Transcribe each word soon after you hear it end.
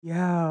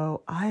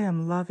Yo, I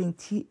am loving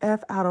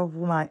TF out of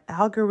my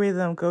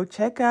algorithm. Go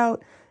check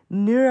out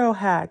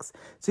Neurohacks.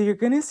 So you're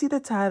going to see the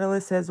title. It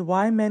says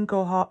Why Men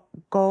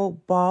Go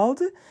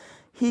Bald.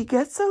 He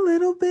gets a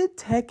little bit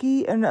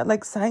techie and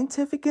like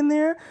scientific in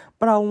there,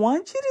 but I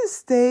want you to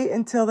stay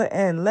until the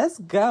end. Let's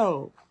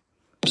go.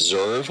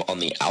 Observe on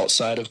the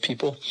outside of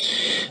people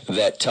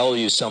that tell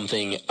you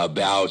something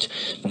about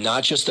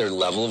not just their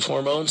level of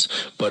hormones,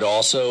 but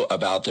also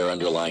about their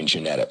underlying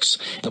genetics.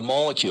 The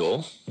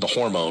molecule, the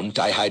hormone,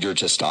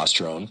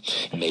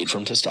 dihydrotestosterone, made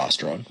from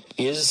testosterone,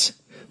 is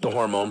the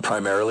hormone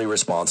primarily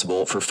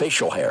responsible for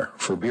facial hair,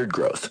 for beard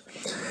growth.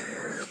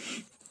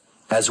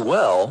 As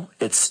well,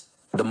 it's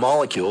the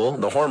molecule,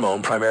 the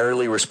hormone,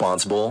 primarily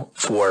responsible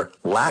for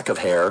lack of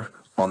hair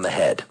on the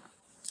head,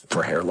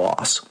 for hair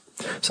loss.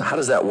 So how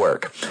does that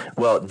work?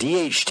 Well,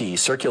 DHT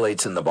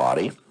circulates in the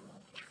body,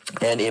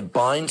 and it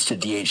binds to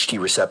DHT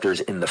receptors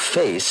in the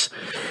face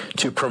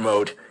to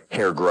promote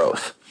hair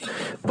growth.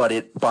 But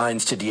it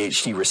binds to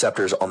DHT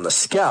receptors on the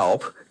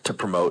scalp to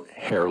promote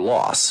hair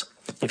loss.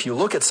 If you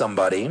look at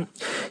somebody,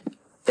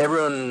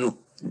 everyone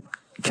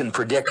can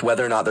predict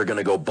whether or not they're going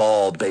to go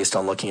bald based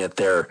on looking at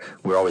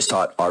we're always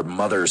taught, our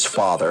mother's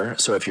father.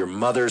 So if your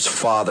mother's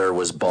father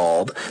was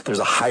bald, there's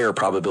a higher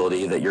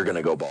probability that you're going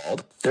to go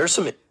bald. There's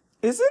some...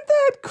 Isn't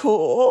that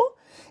cool?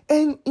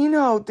 And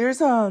there's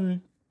there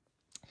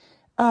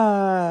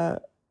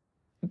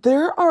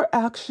are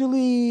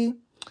actually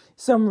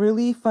some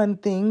really fun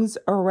things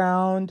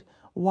around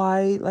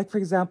why, like for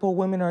example,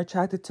 women are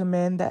attracted to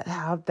men that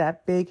have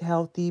that big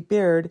healthy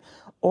beard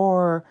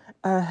or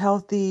a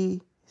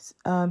healthy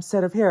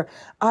set of hair.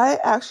 I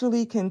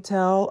actually can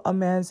tell a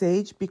man's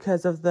age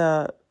because of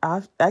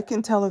I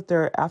can tell if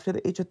they're after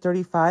the age of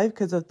 35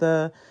 because of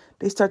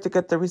they start to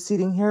get the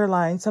receding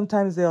hairline.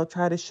 Sometimes they'll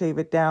try to shave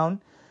it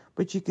down,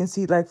 but you can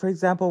see, like, for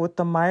example, with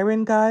the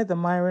Myron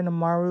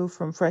Amaru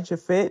from Friendship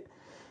Fit,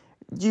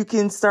 you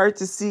can start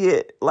to see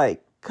it,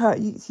 like, cut.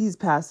 He's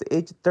past the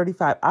age of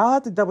 35. I'll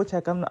have to double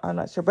check. I'm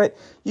not sure, but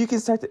you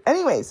can start to,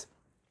 anyways.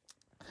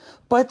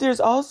 But there's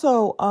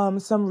also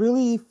some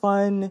really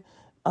fun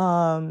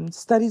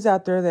studies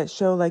out there that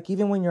show, like,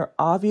 even when you're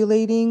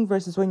ovulating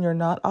versus when you're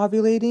not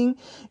ovulating,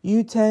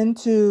 you tend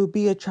to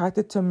be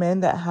attracted to men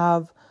that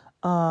have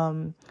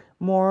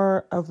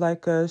more of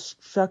like a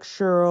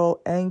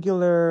structural,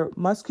 angular,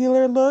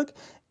 muscular look.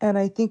 And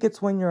I think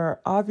it's when you're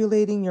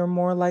ovulating, you're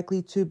more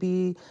likely to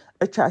be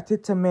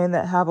attracted to men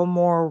that have a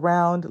more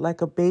round,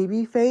 like a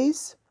baby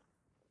face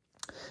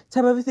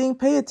type of a thing.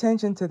 Pay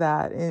attention to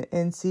that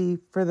and see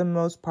for the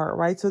most part,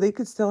 right? So they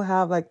could still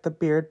have like the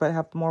beard, but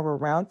have more of a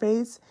round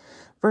face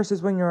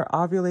versus when you're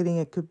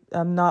ovulating,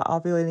 not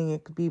ovulating,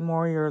 it could be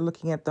more, you're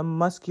looking at the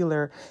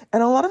muscular.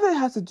 And a lot of it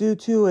has to do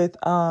too with,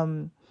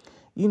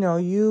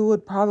 you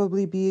would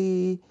probably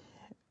be,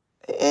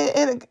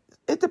 and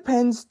it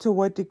depends to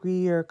what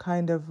degree you're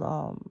kind of,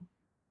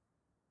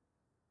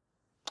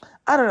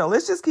 I don't know.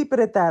 Let's just keep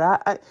it at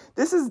that.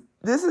 This is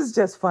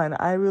just fun.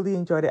 I really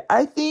enjoyed it.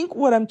 I think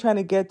what I'm trying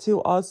to get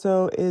to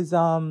also is,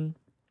 that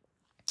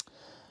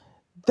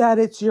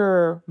it's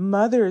your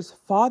mother's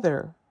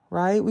father,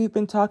 right? We've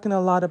been talking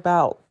a lot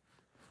about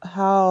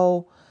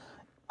how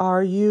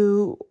are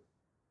you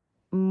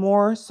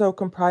more so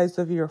comprised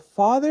of your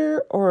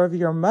father or of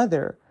your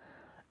mother?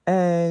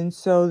 And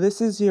so this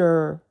is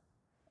your,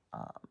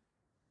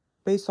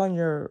 based on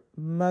your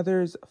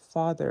mother's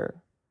father.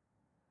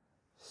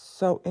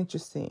 So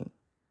interesting.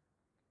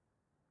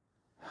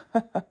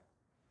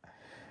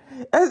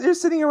 As you're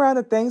sitting around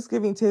the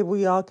Thanksgiving table,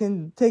 y'all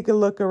can take a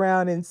look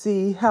around and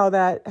see how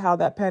that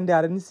panned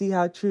out and see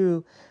how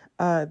true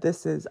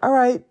this is. All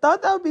right,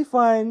 thought that would be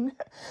fun.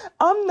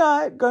 I'm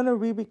not gonna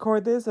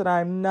re-record this, and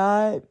I'm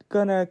not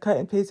gonna cut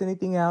and paste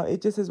anything out.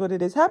 It just is what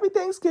it is. Happy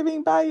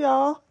Thanksgiving. Bye,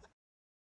 y'all.